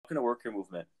Welcome to Worker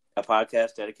Movement, a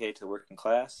podcast dedicated to the working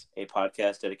class, a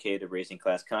podcast dedicated to raising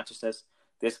class consciousness.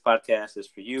 This podcast is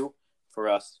for you, for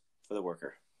us, for the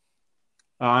worker.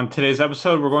 On today's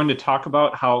episode, we're going to talk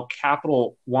about how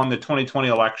Capital won the 2020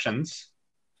 elections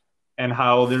and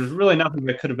how there's really nothing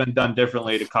that could have been done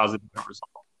differently to cause a different result.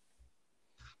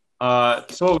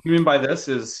 So what we mean by this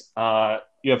is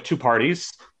you have two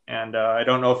parties, and I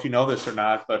don't know if you know this or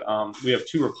not, but we have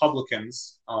two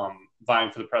Republicans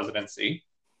vying for the presidency.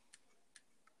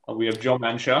 We have Joe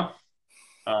Manchin,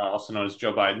 also known as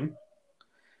Joe Biden.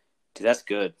 Dude, that's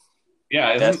good.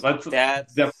 Yeah, that's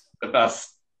definitely the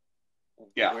best.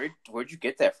 Yeah. Where'd you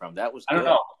get that from? That was good. I don't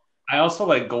know. I also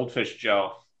like Goldfish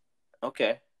Joe.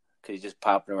 Okay. Because he's just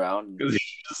popping around.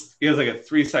 He has like a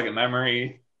 3-second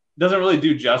memory. Doesn't really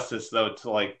do justice, though, to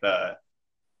like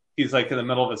he's like in the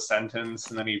middle of a sentence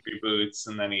and then he reboots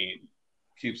and then he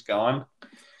keeps going.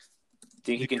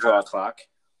 Think he can draw a clock?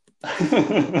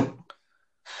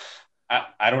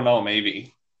 I don't know,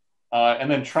 maybe. And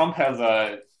then Trump has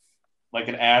an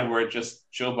ad where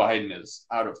Joe Biden is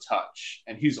out of touch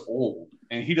and he's old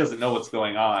and he doesn't know what's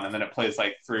going on. And then it plays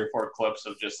like 3 or 4 clips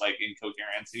of just like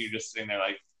incoherence. And you're just sitting there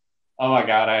like, oh my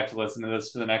God, I have to listen to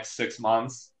this for the next 6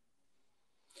 months.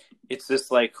 It's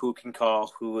just like who can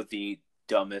call who the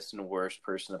dumbest and worst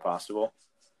person possible.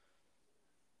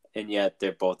 And yet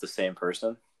they're both the same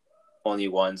person. Only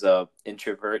one's an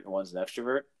introvert and one's an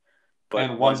extrovert.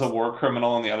 And one's a war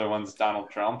criminal and the other one's Donald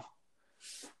Trump.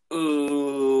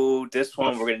 Ooh, this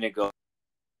one we're going to go.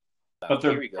 But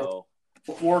here we go.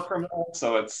 War criminals,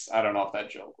 so I don't know if that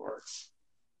joke works.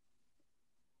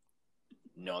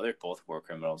 No, they're both war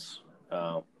criminals.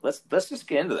 Let's just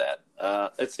get into that.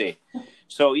 Let's see.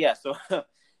 So you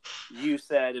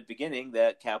said at the beginning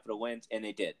that Capital wins, and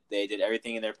they did. They did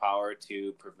everything in their power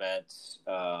to prevent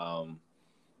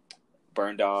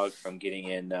Burn Dog from getting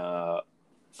in the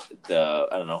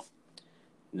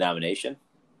nomination.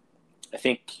 I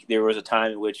think there was a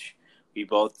time in which we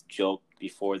both joked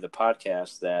before the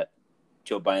podcast that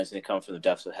Joe Biden's going to come from the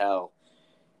depths of hell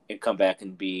and come back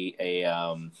and be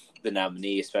the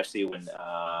nominee, especially when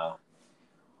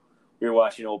we were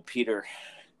watching old Peter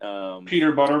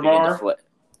Butterbar.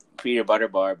 Peter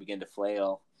Butterbar begin to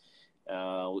flail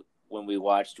when we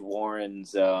watched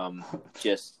Warren's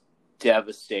just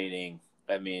devastating.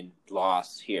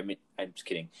 Loss here. I'm just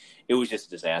kidding. It was just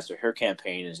a disaster. Her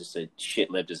campaign is just a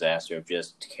shit-lived disaster of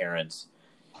just Karens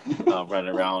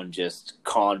running around just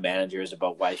calling managers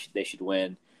about why they should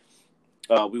win.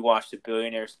 We watched a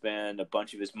billionaire spend a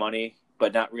bunch of his money,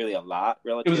 but not really a lot.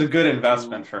 Relative. It was a good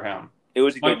investment for him. It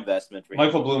was a good investment for him.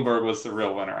 Michael Bloomberg was the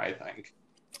real winner, I think.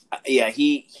 Yeah,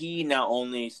 he not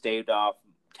only staved off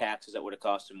taxes that would have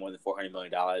cost him more than $400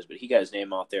 million, but he got his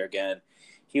name out there again.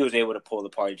 He was able to pull the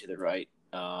party to the right.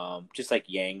 Just like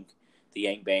the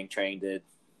Yang Bang train did.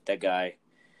 That guy,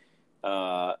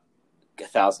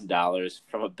 $1,000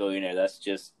 from a billionaire. That's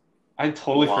just I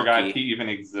totally wonky. Forgot he even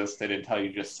existed until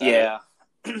you just said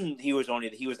it. he was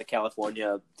the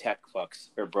California tech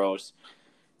fucks or bros,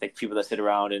 like people that sit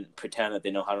around and pretend that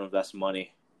they know how to invest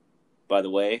money. By the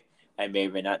way, I may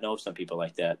or may not know some people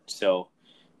like that. So,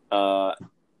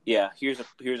 here's a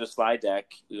slide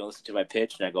deck. You don't listen to my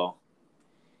pitch, and I go,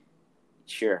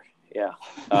 sure. Yeah.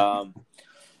 I'll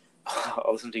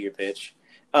listen to your pitch.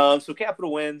 So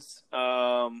Capital wins.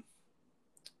 And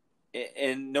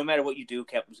no matter what you do,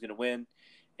 Capital's going to win.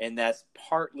 And that's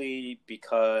partly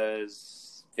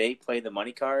because they play the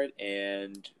money card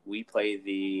and we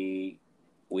play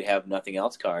we have nothing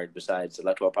else card besides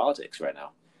electoral politics right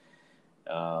now.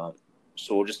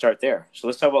 So we'll just start there. So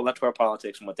let's talk about electoral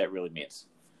politics and what that really means.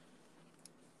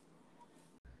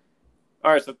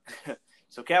 All right.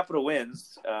 So Capital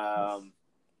wins, and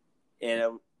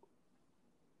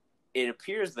it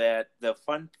appears that the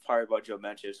fun part about Joe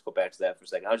Manchin, just go back to that for a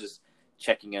second. I was just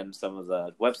checking on some of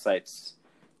the websites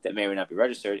that may or may not be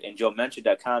registered, and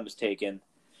JoeManchin.com is taken,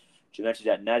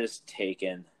 JoeManchin.net is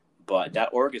taken, but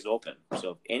 .org is open. So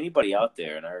if anybody out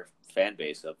there in our fan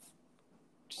base of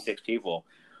 6 people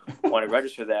want to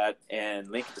register that and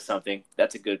link it to something,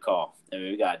 that's a good call.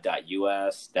 We got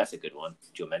 .us, that's a good one,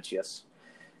 Joe Manchin.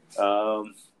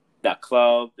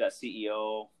 .club,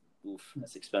 .ceo, oof,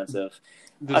 that's expensive.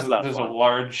 There's a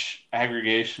large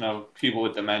aggregation of people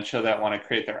with dementia that want to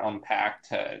create their own PAC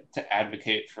to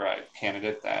advocate for a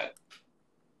candidate that,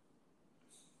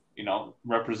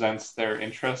 represents their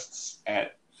interests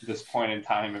at this point in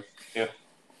time, if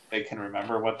they can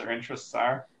remember what their interests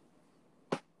are.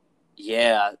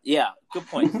 Yeah, good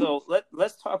point. So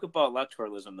let's talk about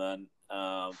electoralism then,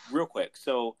 real quick.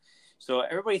 So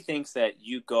everybody thinks that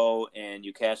you go and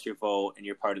you cast your vote and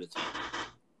you're part of the team.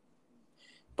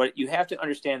 But you have to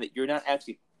understand that you're not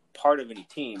actually part of any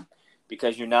team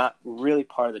because you're not really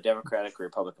part of the Democratic or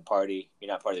Republican Party.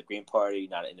 You're not part of the Green Party. You're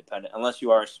not independent, unless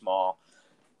you are a small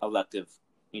elective,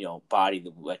 body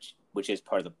which is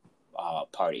part of the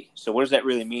party. So what does that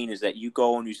really mean is that you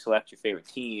go and you select your favorite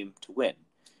team to win.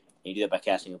 And you do that by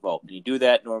casting a vote. And you do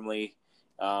that normally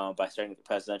by starting with the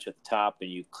presidential at the top, and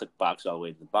you click box all the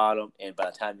way to the bottom. And by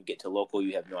the time you get to local,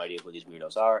 you have no idea who these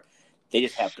weirdos are. They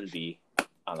just happen to be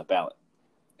on the ballot.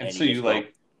 And so you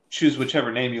choose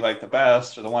whichever name you like the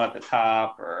best, or the one at the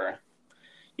top, or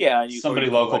somebody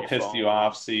local pissed you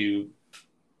off, so you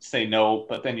say no,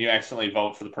 but then you accidentally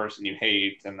vote for the person you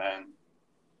hate, and then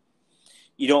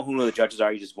you don't know who the judges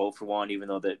are. You just vote for one, even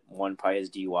though that one probably has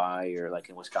DUI, or like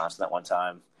in Wisconsin that one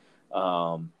time.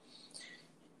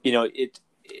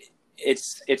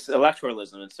 It's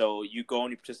electoralism, and so you go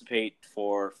and you participate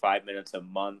for 5 minutes a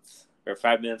month, or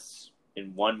 5 minutes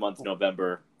in 1 month,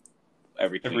 November,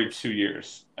 every 2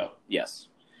 years. Oh. Yes.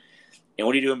 And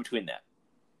what do you do in between that?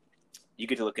 You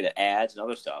get to look at ads and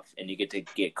other stuff, and you get to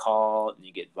get called, and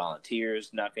you get volunteers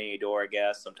knocking on your door, I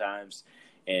guess, sometimes.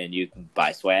 And you can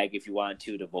buy swag if you want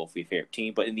to vote for your favorite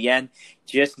team. But in the end,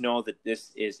 just know that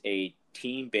this is a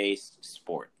team-based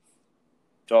sport.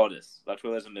 That's all it is.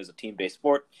 Electoralism is a team-based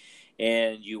sport,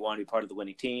 and you want to be part of the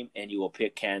winning team, and you will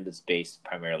pick candidates based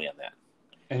primarily on that.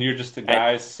 And you're just a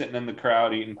guy sitting in the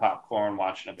crowd eating popcorn,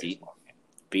 watching a baseball game.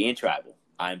 Being tribal.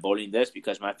 I'm voting this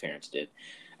because my parents did.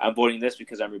 I'm voting this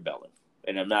because I'm rebelling.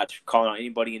 And I'm not calling on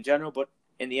anybody in general, but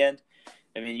in the end,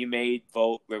 you may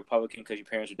vote Republican because your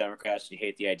parents are Democrats and you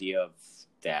hate the idea of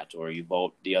that, or you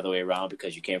vote the other way around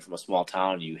because you came from a small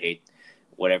town and you hate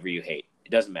whatever you hate. It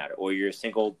doesn't matter. Or you're a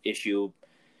single issue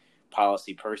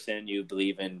policy person, you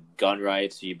believe in gun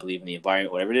rights, you believe in the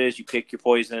environment, whatever it is, you pick your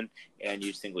poison and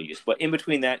you single use. But in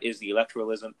between that is the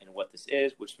electoralism and what this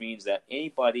is, which means that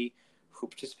anybody who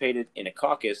participated in a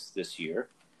caucus this year,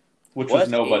 which was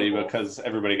nobody because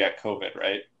everybody got COVID,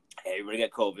 right? Everybody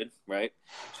got COVID, right?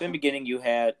 So in the beginning, you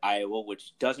had Iowa,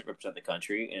 which doesn't represent the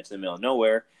country, and it's in the middle of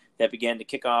nowhere, that began to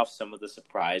kick off some of the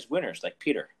surprise winners, like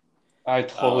Peter. I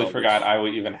totally forgot Iowa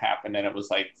even happened, and it was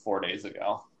like 4 days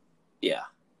ago. Yeah.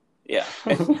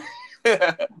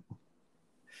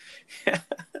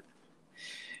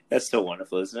 That's so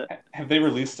wonderful, isn't it? Have they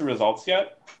released the results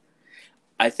yet?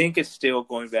 I think it's still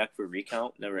going back for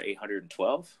recount, number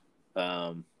 812.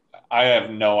 I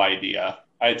have no idea.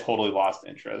 I totally lost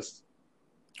interest.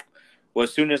 Well,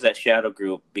 as soon as that shadow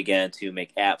group began to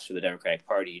make apps for the Democratic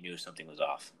Party, you knew something was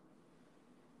off.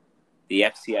 The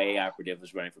ex-CIA operative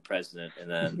was running for president, and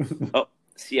then,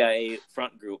 CIA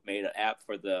front group made an app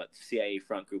for the CIA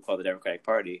front group called the Democratic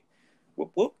Party.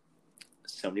 Whoop, whoop.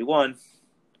 Somebody won.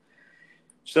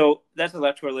 So that's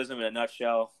electoralism in a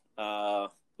nutshell.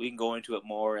 We can go into it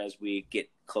more as we get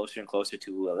closer and closer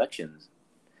to elections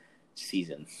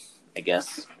season, I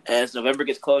guess. As November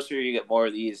gets closer, you get more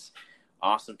of these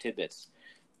awesome tidbits.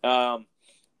 Actually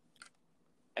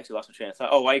lost my train of thought.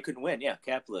 Oh, why you couldn't win? Yeah,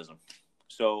 capitalism.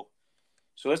 So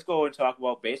let's go and talk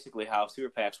about basically how super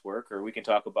PACs work, or we can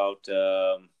talk about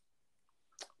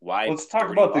why. Let's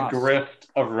talk about the grift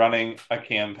of running a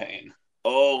campaign.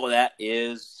 Oh, that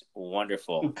is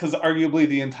wonderful. Because arguably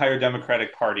the entire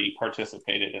Democratic Party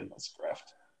participated in this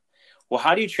grift. Well,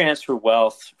 how do you transfer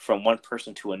wealth from one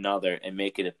person to another and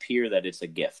make it appear that it's a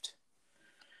gift?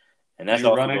 And that's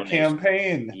you run a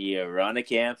campaign. You run a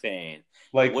campaign.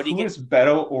 Like, who is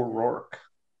Beto O'Rourke?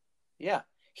 Yeah.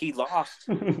 He lost.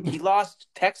 He lost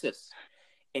Texas,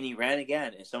 and he ran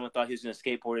again. And someone thought he was going to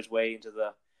skateboard his way into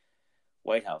the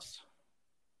White House.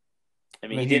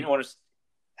 He didn't want to.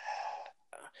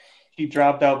 He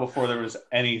dropped out before there was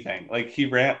anything. Like, he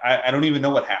ran. I don't even know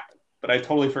what happened, but I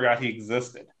totally forgot he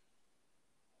existed.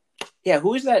 Yeah,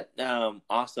 who is that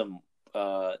awesome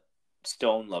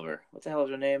stone lover? What the hell is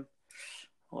her name?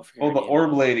 The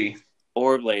Orb Lady.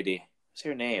 Orb Lady. What's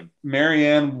her name?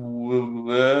 Marianne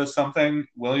something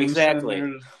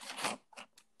Williamson.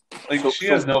 Exactly. She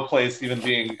has no place even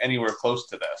being anywhere close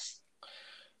to this.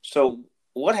 So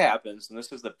what happens, and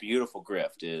this is the beautiful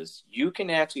grift, is you can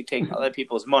actually take other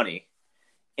people's money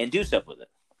and do stuff with it.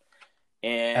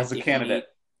 And as a candidate,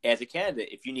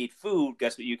 if you need food,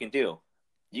 guess what you can do?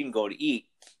 You can go to eat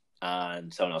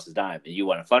on someone else's dime. And you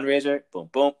want a fundraiser, boom,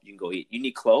 boom, you can go eat. You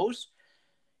need clothes?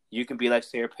 You can be like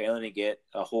Sarah Palin and get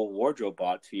a whole wardrobe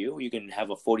bought for you. You can have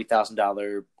a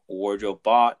 $40,000 wardrobe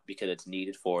bought because it's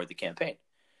needed for the campaign.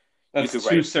 That's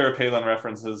two Sarah Palin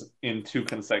references in 2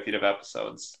 consecutive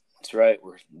episodes. That's right.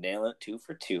 We're nailing it 2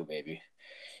 for 2, baby.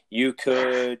 You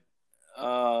could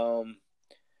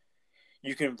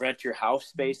You can rent your house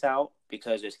space out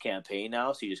because it's campaign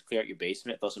now. So you just clear out your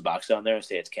basement, throw some boxes on there and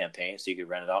say it's campaign. So you can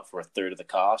rent it out for a third of the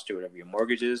cost or whatever your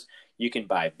mortgage is. You can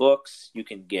buy books. You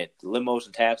can get limos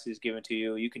and taxis given to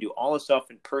you. You can do all this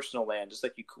stuff in personal land, just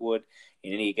like you would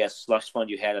in any slush fund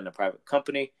you had in a private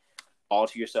company, all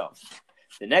to yourself.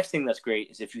 The next thing that's great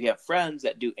is if you have friends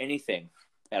that do anything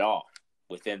at all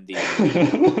within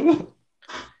the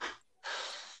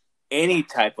any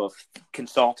type of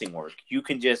consulting work, you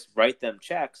can just write them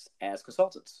checks as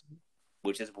consultants,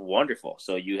 which is wonderful.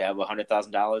 So you have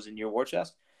 $100,000 in your war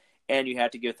chest and you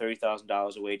have to give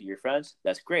 $30,000 away to your friends.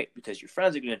 That's great because your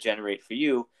friends are going to generate for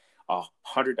you a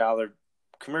 $100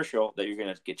 commercial that you're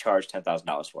going to get charged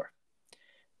 $10,000 for.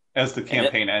 As the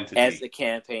campaign entity. As the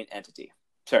campaign entity.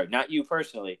 Sorry, not you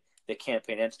personally, the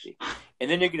campaign entity.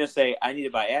 And then you're going to say, I need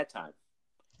to buy ad time.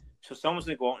 So someone's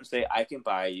going to go out and say, I can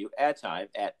buy you ad time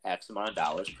at X amount of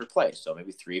dollars per play. So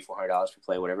maybe $300-$400 per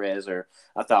play, whatever it is, or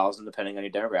 $1,000, depending on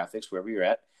your demographics, wherever you're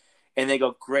at. And they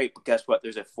go, great, but guess what?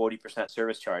 There's a 40%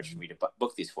 service charge for me to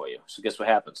book these for you. So guess what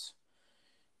happens?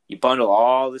 You bundle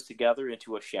all this together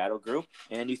into a shadow group,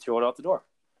 and you throw it out the door.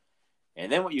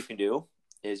 And then what you can do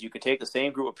is you can take the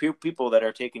same group of people that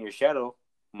are taking your shadow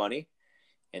money,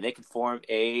 and they can form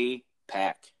a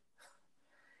pack.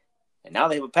 And now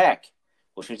they have a pack,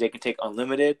 which means they can take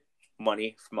unlimited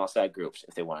money from outside groups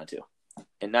if they wanted to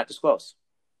and not disclose.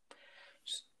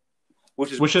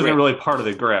 Which isn't really part of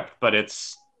the grift, but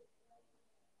it's...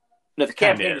 No, the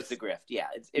campaign is the grift. Yeah.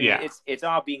 It's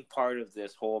all being part of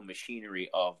this whole machinery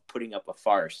of putting up a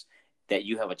farce that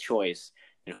you have a choice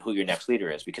in who your next leader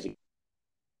is. Because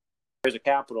there's a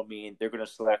capital mean they're going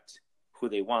to select who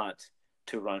they want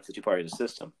to run for the two-party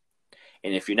system.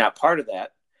 And if you're not part of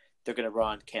that, they're going to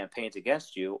run campaigns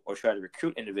against you or try to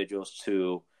recruit individuals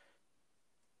to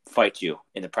fight you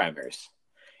in the primaries.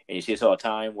 And you see this all the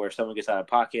time where someone gets out of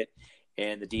pocket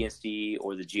and the DNC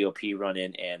or the GOP run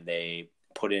in and they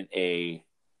put in a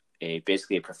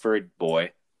basically a preferred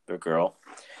boy or girl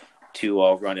to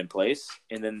run in place.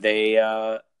 And then they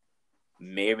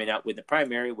may or may not win the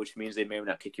primary, which means they may or may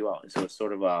not kick you out. And so it's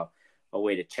sort of a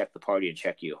way to check the party and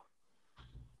check you.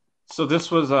 So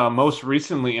this was most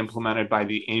recently implemented by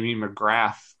the Amy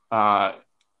McGrath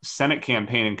Senate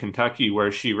campaign in Kentucky,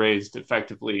 where she raised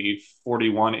effectively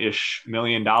 $41-ish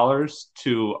million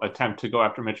to attempt to go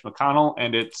after Mitch McConnell,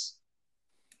 and it's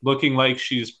looking like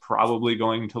she's probably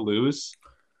going to lose.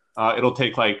 It'll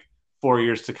take like 4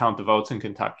 years to count the votes in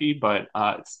Kentucky, but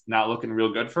it's not looking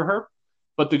real good for her.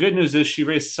 But the good news is she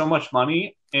raised so much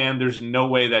money, and there's no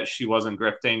way that she wasn't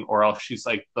grifting, or else she's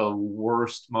like the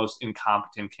worst, most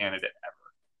incompetent candidate ever.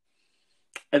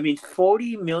 I mean,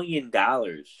 $40 million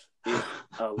is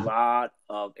a lot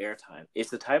of airtime.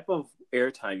 It's the type of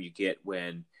airtime you get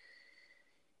when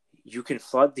you can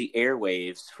flood the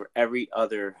airwaves for every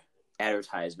other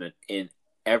advertisement in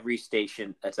every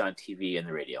station that's on TV and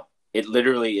the radio. It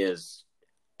literally is.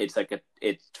 It's like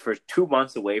it's for 2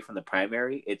 months away from the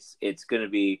primary. It's going to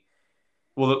be.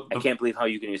 Well, I can't believe how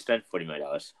you can spend $40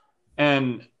 million.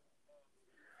 And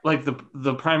like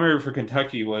the primary for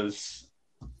Kentucky was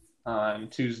on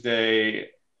Tuesday,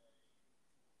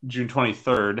 June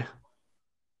 23rd.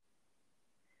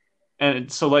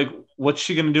 And so, like, what's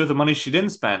she going to do with the money she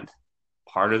didn't spend?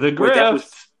 Part of the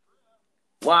grift.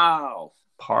 Wow.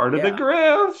 Part of the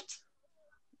grift.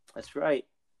 That's right.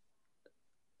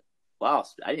 Wow,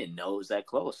 I didn't know it was that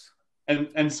close.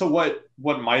 And so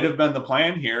what might have been the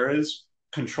plan here is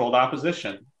controlled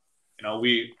opposition. You know,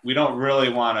 we don't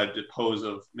really want to depose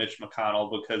of Mitch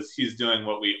McConnell because he's doing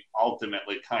what we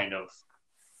ultimately kind of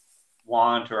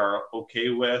want or are okay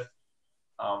with.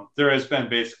 There has been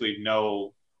basically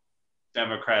no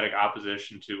Democratic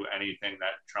opposition to anything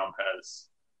that Trump has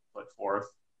put forth.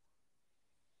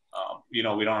 You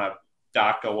know, we don't have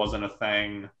DACA wasn't a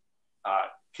thing.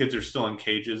 Kids are still in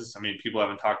cages. I mean, people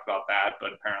haven't talked about that,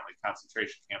 but apparently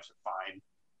concentration camps are fine.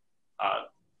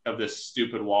 Of this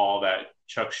stupid wall that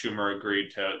Chuck Schumer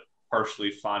agreed to partially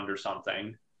fund or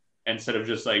something, instead of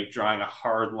just like drawing a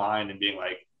hard line and being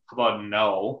like, how about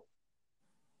no?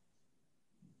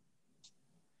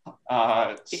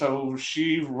 So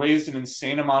she raised an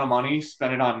insane amount of money,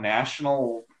 spent it on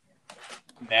national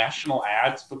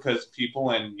ads because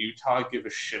people in Utah give a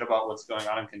shit about what's going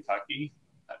on in Kentucky.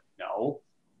 No.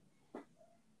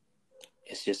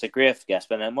 It's just a grift. You got to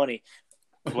spend that money.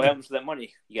 What happens to that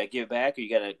money? You got to give it back, or you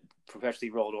got to professionally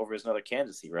roll it over as another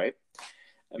candidacy, right?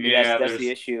 I mean, that's the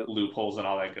issue. Loopholes and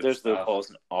all that good stuff. There's loopholes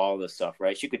and all this stuff,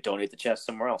 right? She could donate the chest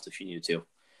somewhere else if she needed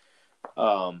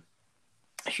to.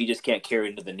 She just can't carry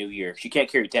into the new year. She can't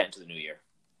carry debt into the new year.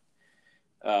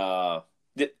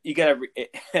 You got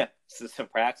to some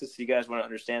praxis. You guys want to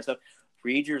understand stuff.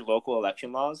 read your local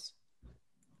election laws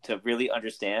to really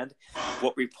understand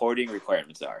what reporting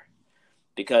requirements are.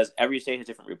 Because every state has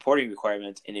different reporting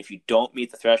requirements, and if you don't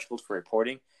meet the threshold for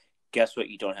reporting, guess what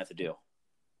you don't have to do?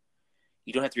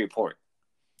 You don't have to report.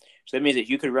 So that means that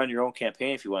you could run your own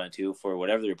campaign if you wanted to for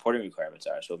whatever the reporting requirements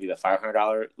are. So if you have a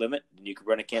 $500 limit, then you could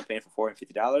run a campaign for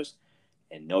 $450,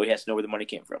 and nobody has to know where the money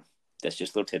came from. That's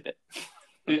just a little tidbit.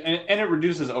 And it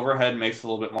reduces overhead, makes it a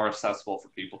little bit more accessible for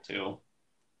people too.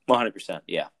 100%,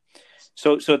 yeah.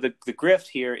 So the grift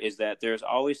here is that there's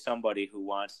always somebody who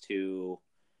wants to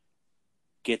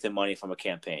get the money from a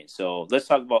campaign. So let's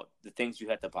talk about the things you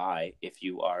have to buy if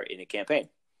you are in a campaign.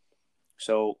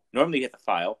 So normally you have to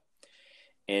file,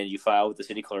 and you file with the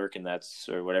city clerk, and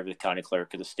or whatever the county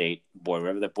clerk or the state board,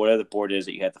 whatever the board is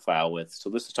that you have to file with. So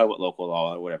let's just talk about local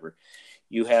law or whatever.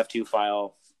 You have to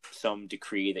file some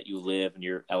decree that you live and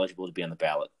you're eligible to be on the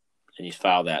ballot, and you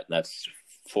file that. That's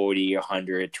 $40,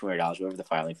 $100, $200, whatever the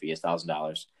filing fee is,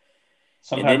 $1,000.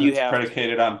 Sometimes it's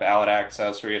predicated on ballot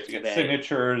access, where you have to get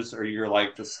signatures, or you're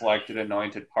like the selected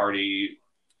anointed party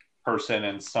person,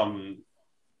 and some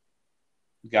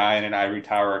guy in an ivory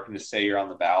tower can just say you're on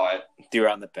the ballot. You're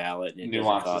on the ballot. And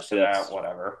nuances to that,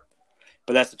 whatever.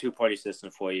 But that's the two-party system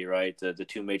for you, right? The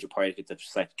two major parties get to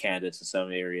select candidates in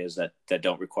some areas that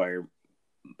don't require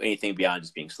anything beyond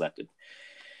just being selected.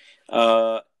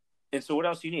 And so what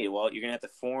else do you need? Well, you're going to have to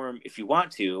form, if you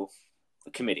want to,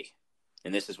 a committee.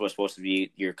 And this is what's supposed to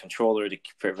be your controller to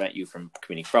prevent you from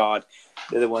committing fraud.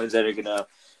 They're the ones that are going to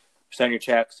send your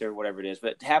checks or whatever it is.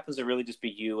 But it happens to really just be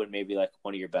you and maybe like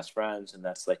one of your best friends, and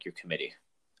that's like your committee.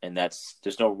 And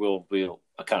there's no real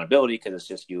accountability because it's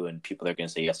just you and people that are going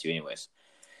to say yes to you anyways.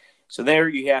 So there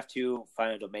you have to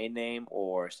find a domain name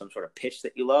or some sort of pitch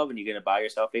that you love, and you're going to buy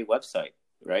yourself a website,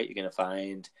 right? You're going to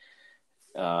find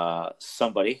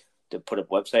somebody to put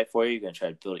up a website for you. You're going to try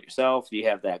to build it yourself. You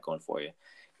have that going for you.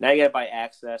 Now you got to buy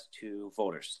access to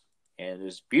voters. And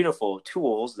there's beautiful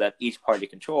tools that each party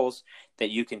controls that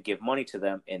you can give money to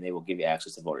them, and they will give you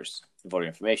access to voter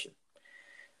information.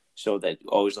 So that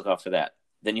always look out for that.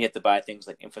 Then you have to buy things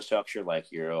like infrastructure,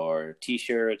 like your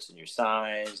T-shirts and your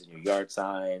signs and your yard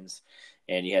signs.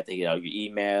 And you have to get out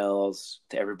your emails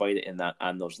to everybody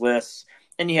on those lists.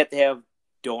 And you have to have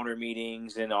donor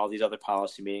meetings and all these other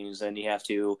policy meetings, and you have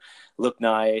to look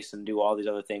nice and do all these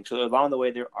other things. So along the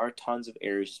way, there are tons of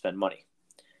areas to spend money,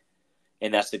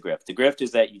 and that's the grift. The grift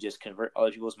is that you just convert other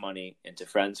people's money into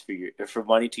friends for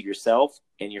money to yourself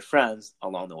and your friends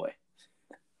along the way.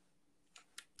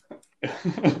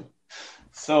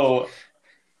 So,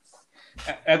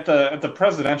 at the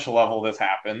presidential level, this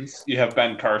happens. You have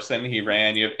Ben Carson; he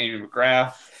ran. You have Amy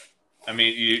McGrath. I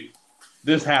mean,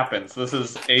 this happens. This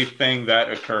is a thing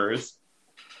that occurs.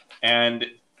 And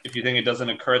if you think it doesn't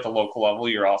occur at the local level,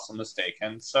 you're also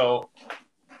mistaken. So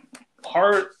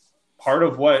part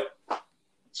of what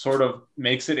sort of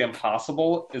makes it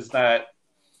impossible is that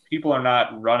people are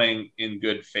not running in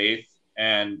good faith,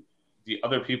 and the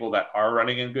other people that are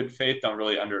running in good faith don't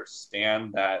really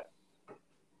understand that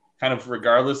kind of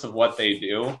regardless of what they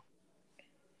do,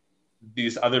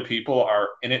 these other people are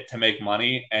in it to make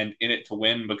money and in it to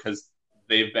win because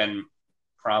they've been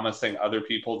promising other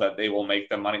people that they will make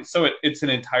them money. So it's an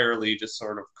entirely just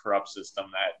sort of corrupt system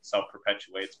that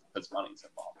self-perpetuates because money's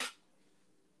involved.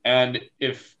 And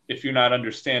if you're not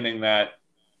understanding that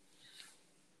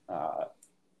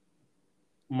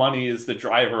money is the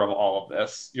driver of all of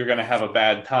this, you're going to have a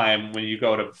bad time when you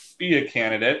go to be a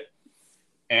candidate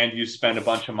and you spend a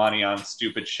bunch of money on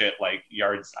stupid shit like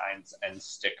yard signs and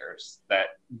stickers that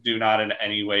do not in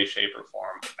any way, shape, or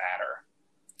form matter.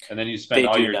 And then you spend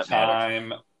all your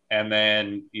time, and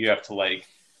then you have to like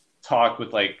talk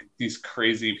with like these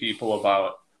crazy people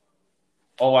about,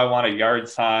 oh, I want a yard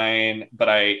sign, but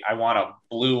I want a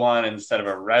blue one instead of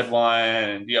a red one,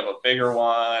 and do you have a bigger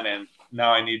one? And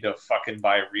now I need to fucking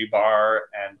buy rebar,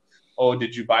 and oh,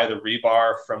 did you buy the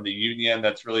rebar from the union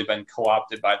that's really been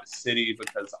co-opted by the city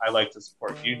because I like to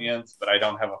support unions, but I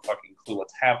don't have a fucking clue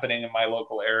what's happening in my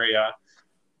local area.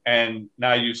 And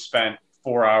now you've spent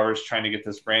 4 hours trying to get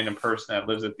this random person that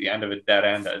lives at the end of a dead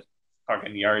end a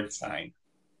fucking yard sign.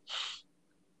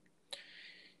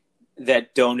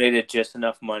 That donated just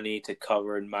enough money to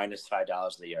cover minus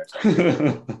 $5 the yard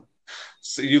sign.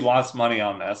 So you lost money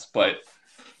on this, but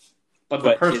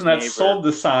the person that sold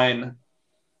the sign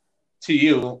to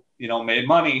you, made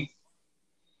money.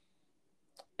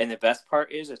 And the best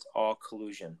part is it's all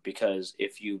collusion, because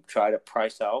if you try to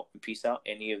piece out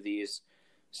any of these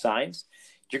signs,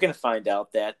 you're going to find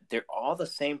out that they're all the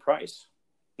same price.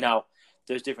 Now,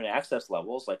 there's different access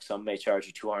levels. Like some may charge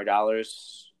you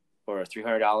 $200 or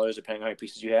 $300, depending on how many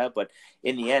pieces you have. But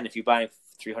in the end, if you buy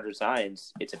 300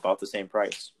 signs, it's about the same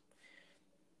price.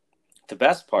 The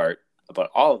best part about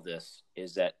all of this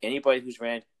is that anybody who's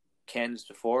ran candidates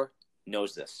before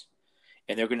knows this.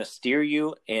 And they're going to steer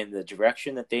you in the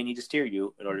direction that they need to steer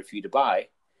you in order for you to buy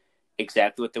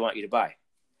exactly what they want you to buy.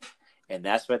 And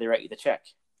that's why they write you the check.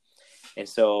 And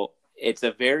so it's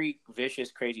a very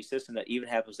vicious, crazy system that even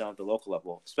happens down at the local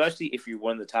level, especially if you're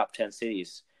one of the top 10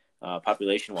 cities,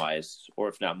 population-wise, or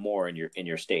if not more in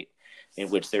your state, in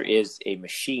which there is a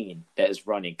machine that is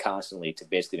running constantly to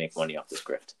basically make money off this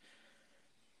grift.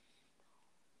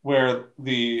 Where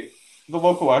the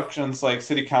local elections, like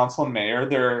city council and mayor,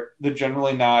 they're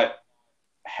generally not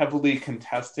heavily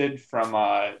contested from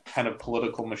a kind of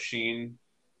political machine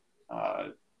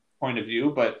point of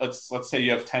view. But let's say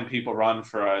you have 10 people run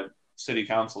for a city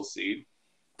council seat,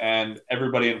 and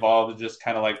everybody involved is just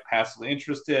kind of like passively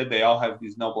interested. They all have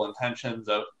these noble intentions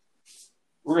of,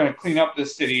 we're going to clean up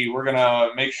this city. We're going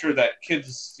to make sure that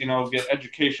kids, get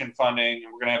education funding,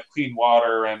 and we're going to have clean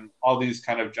water and all these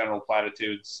kind of general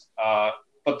platitudes.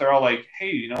 But they're all like,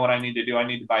 hey, you know what I need to do? I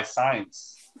need to buy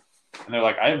signs. And they're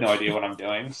like, I have no idea what I'm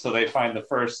doing. So they find the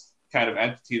first kind of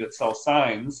entity that sells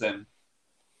signs, and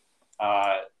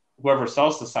whoever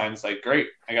sells the signs, like, great,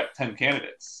 I got 10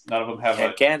 candidates. None of them have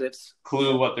a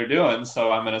clue what they're doing,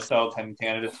 so I'm going to sell 10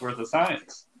 candidates worth of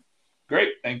signs.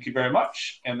 Great, thank you very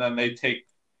much. And then they take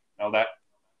that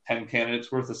 10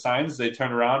 candidates worth of signs, they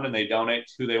turn around and they donate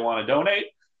to who they want to donate.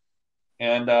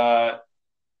 And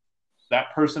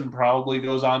that person probably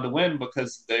goes on to win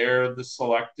because they're the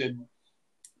selected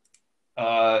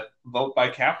vote by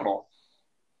capital.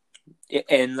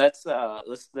 And let's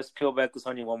peel back this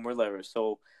onion one more layer.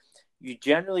 So you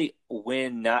generally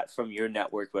win not from your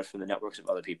network, but from the networks of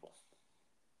other people.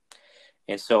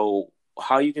 And so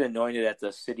how you get anointed at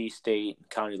the city, state, and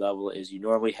county level is you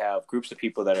normally have groups of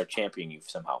people that are championing you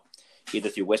somehow, either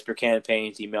through whisper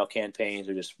campaigns, email campaigns,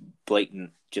 or just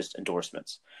blatant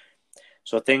endorsements.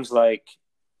 So things like,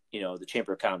 the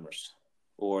Chamber of Commerce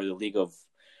or the League of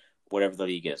whatever the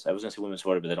league is. I was going to say Women's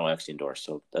Voter, but they don't actually endorse,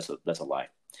 so that's a lie.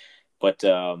 But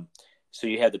so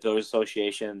you have the builders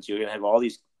associations. You're going to have all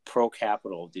these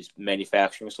pro-capital, these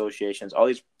manufacturing associations, all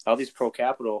these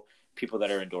pro-capital people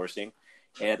that are endorsing.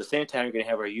 And at the same time, you're going to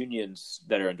have our unions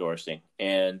that are endorsing.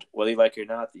 And whether you like it or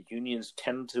not, the unions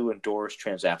tend to endorse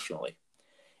transactionally.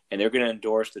 And they're going to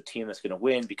endorse the team that's going to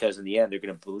win because in the end, they're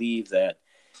going to believe that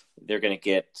they're going to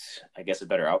get, I guess, a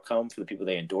better outcome for the people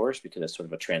they endorse because it's sort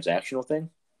of a transactional thing.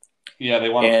 Yeah, they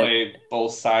want to play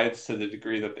both sides to the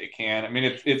degree that they can. I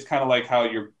mean, it's kind of like how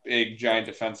your big, giant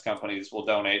defense companies will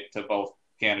donate to both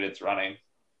candidates running.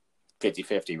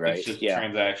 50-50, right? It's just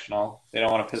transactional. They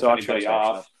don't want to piss anybody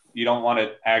off. You don't want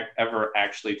to ever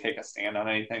actually take a stand on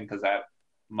anything because that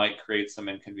might create some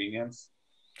inconvenience.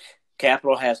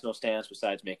 Capital has no stance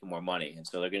besides making more money. And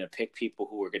so they're going to pick people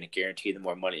who are going to guarantee them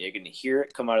more money. You're going to hear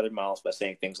it come out of their mouths by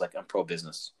saying things like, I'm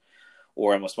pro-business,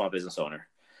 or I'm a small business owner,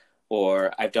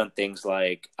 or I've done things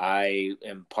like I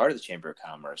am part of the Chamber of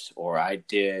Commerce, or I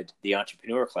did the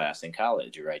entrepreneur class in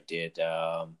college, or I did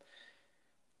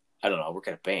I don't know, I work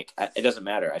at a bank. It doesn't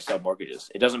matter. I sell mortgages.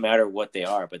 It doesn't matter what they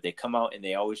are, but they come out and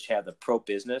they always have the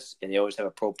pro-business and they always have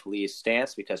a pro-police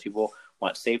stance because people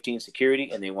want safety and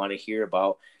security and they want to hear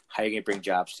about how you're going to bring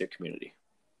jobs to their community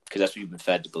because that's what you've been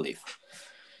fed to believe.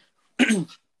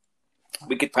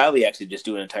 We could probably actually just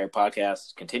do an entire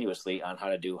podcast continuously on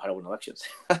how to win elections.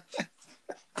 I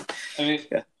mean,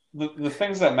 yeah. The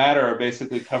things that matter are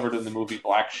basically covered in the movie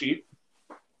Black Sheep.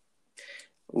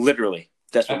 Literally.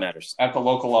 That's what matters. At the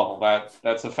local level,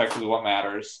 that's effectively what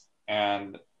matters.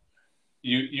 And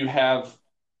you have,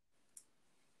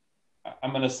 I'm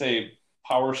going to say,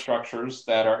 power structures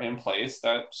that are in place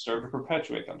that serve to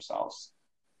perpetuate themselves.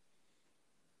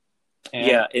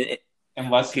 And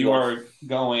unless you are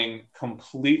going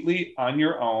completely on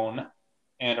your own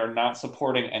and are not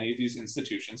supporting any of these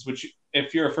institutions, which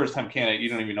if you're a first-time candidate, you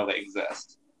don't even know they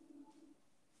exist.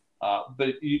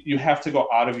 But you have to go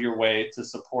out of your way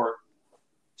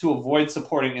to avoid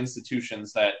supporting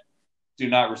institutions that do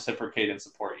not reciprocate and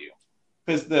support you.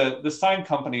 Because the sign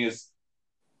company is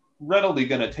readily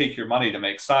going to take your money to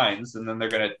make signs, and then they're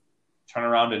going to turn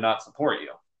around and not support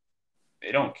you.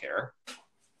 They don't care.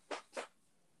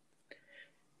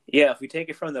 Yeah, if we take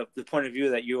it from the point of view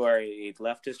that you are a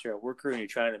leftist or a worker and you're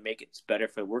trying to make it better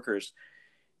for workers,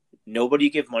 nobody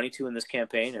you give money to in this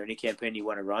campaign or any campaign you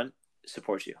want to run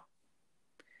supports you.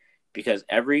 Because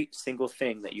every single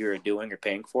thing that you're doing or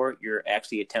paying for, you're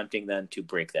actually attempting then to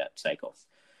break that cycle.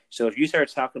 So if you start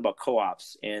talking about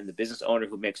co-ops and the business owner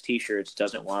who makes T-shirts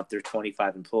doesn't want their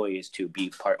 25 employees to be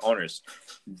part owners,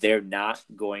 they're not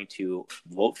going to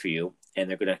vote for you, and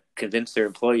they're going to convince their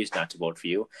employees not to vote for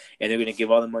you, and they're going to give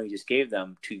all the money you just gave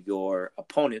them to your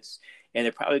opponents, and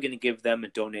they're probably going to give them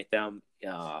and donate them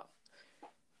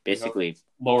basically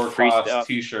lower cost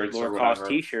T-shirts, lower cost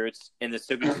T-shirts, and it's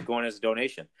still just going as a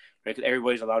donation, right? Because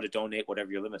everybody's allowed to donate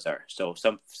whatever your limits are. So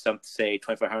some say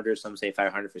 2,500, some say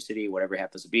 500 for city, whatever it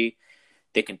happens to be.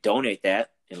 They can donate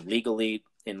that and legally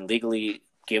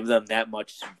give them that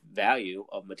much value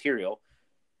of material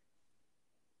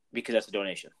because that's a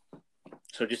donation.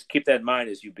 So just keep that in mind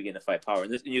as you begin to fight power.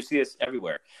 And you see this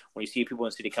everywhere when you see people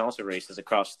in city council races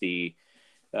across the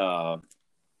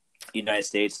United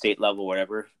States, state level,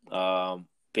 whatever,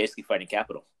 basically fighting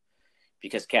capital,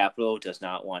 because capital does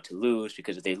not want to lose,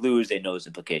 because if they lose, they know those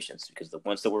implications, because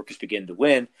once the workers begin to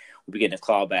win, we begin to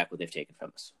claw back what they've taken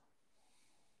from us.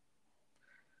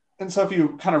 And so if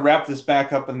you kind of wrap this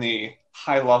back up in the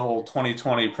high-level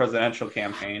 2020 presidential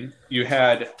campaign, you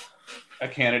had a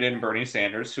candidate in Bernie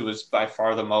Sanders who was by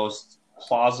far the most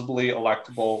plausibly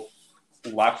electable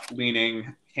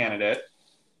left-leaning candidate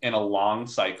in a long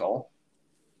cycle.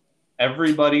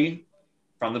 Everybody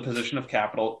from the position of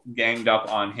capital ganged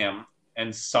up on him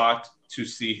and sought to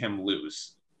see him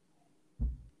lose.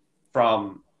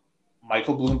 From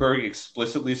Michael Bloomberg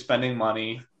explicitly spending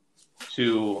money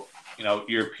to,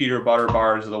 your Peter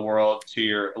Buttigieg's of the world, to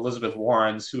your Elizabeth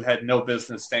Warrens, who had no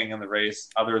business staying in the race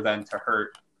other than to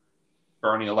hurt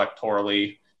Bernie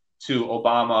electorally, to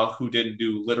Obama, who didn't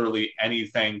do literally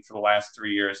anything for the last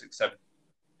 3 years except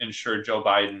ensure Joe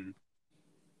Biden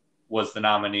was the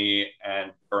nominee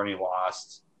and Bernie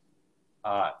lost.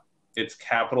 It's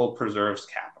capital preserves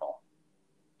capital.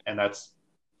 And that's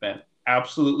been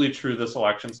absolutely true this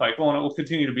election cycle, and it will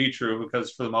continue to be true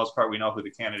because for the most part we know who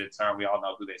the candidates are and we all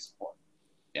know who they support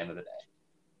at the end of the day.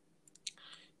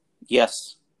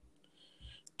 Yes.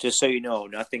 Just so you know,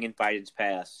 nothing in Biden's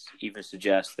past even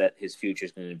suggests that his future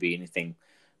is going to be anything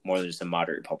more than just a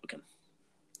moderate Republican.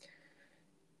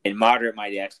 And moderate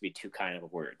might actually be too kind of a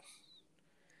word.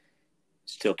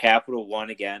 Still, Capital won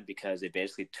again because they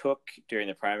basically took, during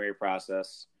the primary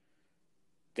process,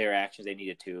 their actions they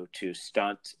needed to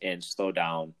stunt and slow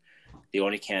down the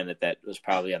only candidate that was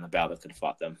probably on the ballot that could have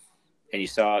fought them. And you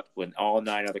saw it when all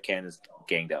 9 other candidates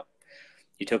ganged up.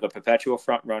 You took a perpetual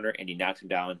front runner and you knocked him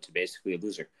down to basically a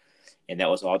loser. And that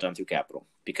was all done through Capital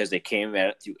because they came at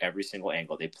it through every single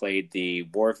angle. They played the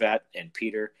war vet and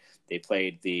Peter. They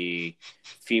played the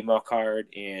female card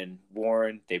in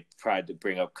Warren. They tried to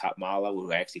bring up Kamala,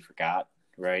 who I actually forgot,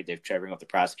 right? They've tried to bring up the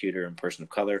prosecutor and person of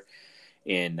color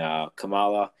in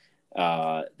Kamala.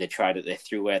 They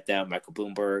threw at them Michael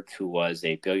Bloomberg, who was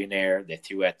a billionaire. They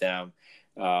threw at them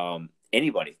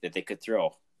anybody that they could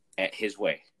throw at his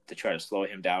way to try to slow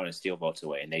him down and steal votes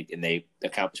away. And they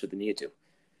accomplished what they needed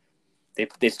to.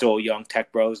 They stole young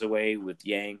tech bros away with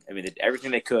Yang. I mean, they did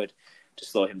everything they could to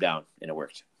slow him down, and it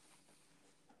worked.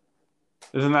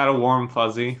 Isn't that a warm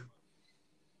fuzzy?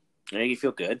 I think you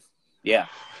feel good. Yeah.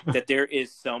 That there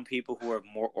is some people who are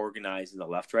more organized in the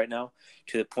left right now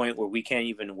to the point where we can't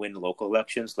even win local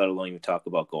elections, let alone even talk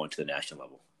about going to the national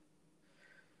level.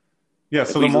 Yeah,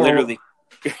 so the moral...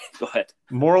 Go ahead.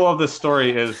 Moral of this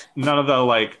story is none of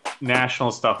the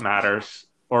national stuff matters.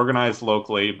 Organize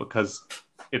locally because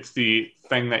it's the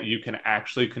thing that you can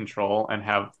actually control and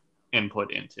have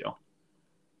input into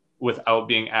without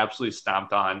being absolutely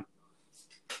stomped on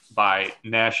by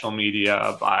national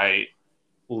media, by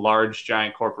large,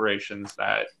 giant corporations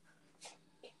that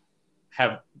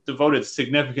have devoted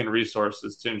significant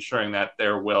resources to ensuring that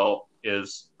their will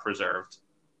is preserved.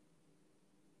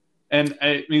 And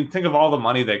I mean, think of all the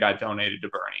money they got donated to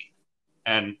Bernie.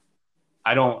 And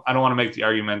I don't want to make the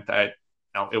argument that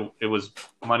it was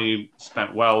money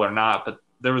spent well or not, but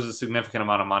there was a significant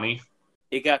amount of money.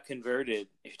 It got converted,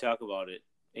 if you talk about it,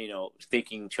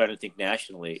 trying to think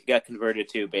nationally, it got converted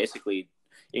to basically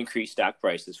increase stock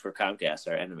prices for Comcast,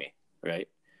 our enemy, right?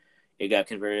 It got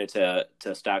converted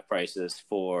to stock prices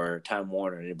for Time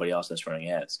Warner and anybody else that's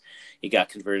running ads. It got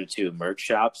converted to merch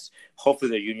shops. Hopefully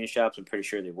they're union shops. I'm pretty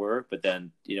sure they were. But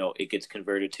then, it gets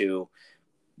converted to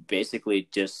basically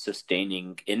just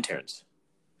sustaining interns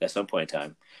at some point in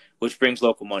time, which brings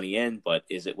local money in. But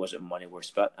was it money worth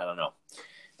spent? I don't know.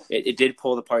 It did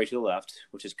pull the party to the left,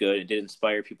 which is good. It did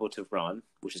inspire people to run,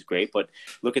 which is great. But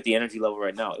look at the energy level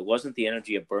right now. It wasn't the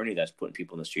energy of Bernie that's putting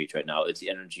people in the streets right now. It's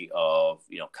the energy of,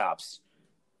 cops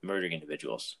murdering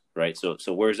individuals, right? So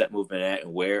where's that movement at,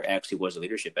 and where actually was the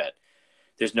leadership at?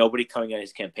 there's nobody coming at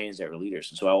his campaigns that were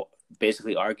leaders. And so I'll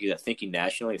basically argue that thinking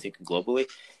nationally, thinking globally,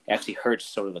 actually hurts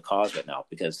sort of the cause right now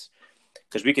because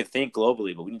we can think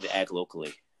globally, but we need to act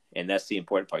locally. And that's the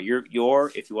important part. Your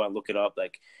if you want to look it up,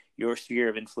 like your sphere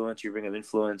of influence, your ring of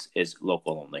influence is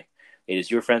local only. It is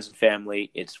your friends and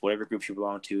family. It's whatever groups you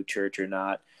belong to, church or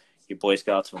not, your Boy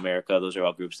Scouts of America. Those are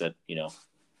all groups that,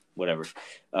 whatever.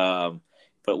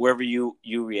 But wherever you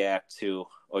react to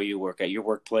or you work at, your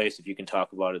workplace, if you can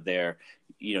talk about it there,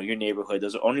 your neighborhood,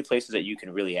 those are only places that you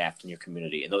can really act in your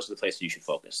community. And those are the places you should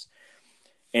focus.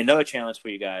 And another challenge for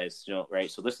you guys, right?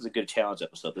 So this is a good challenge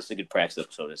episode. This is a good practice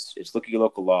episode. It's look at your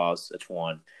local laws. That's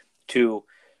one. Two,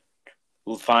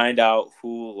 we'll find out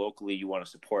who locally you want to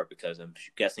support because I'm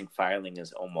guessing filing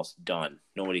is almost done.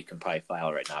 Nobody can probably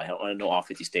file right now. I don't know all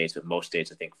 50 states, but most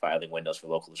states, I think filing windows for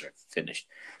locals are finished.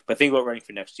 But think about running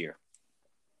for next year.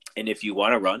 And if you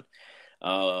want to run,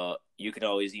 you can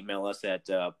always email us at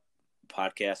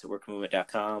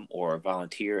podcast@workermovement.com or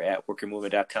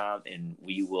volunteer@workermovement.com, and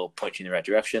we will point you in the right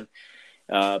direction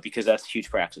because that's huge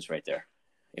practice right there.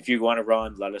 If you want to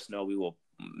run, let us know. We will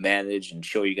manage and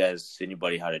show you guys,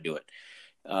 anybody, how to do it.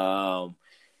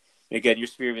 Again, your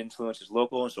sphere of influence is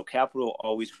local, and so Capital will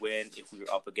always win if we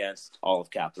were up against all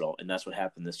of Capital, and that's what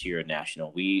happened this year at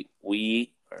National.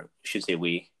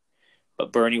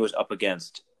 But Bernie was up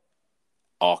against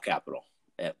all Capital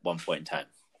at one point in time.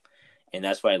 And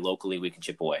that's why locally we can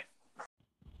chip away.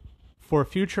 For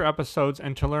future episodes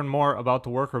and to learn more about the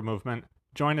worker movement,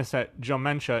 join us at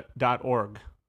jomentia.org.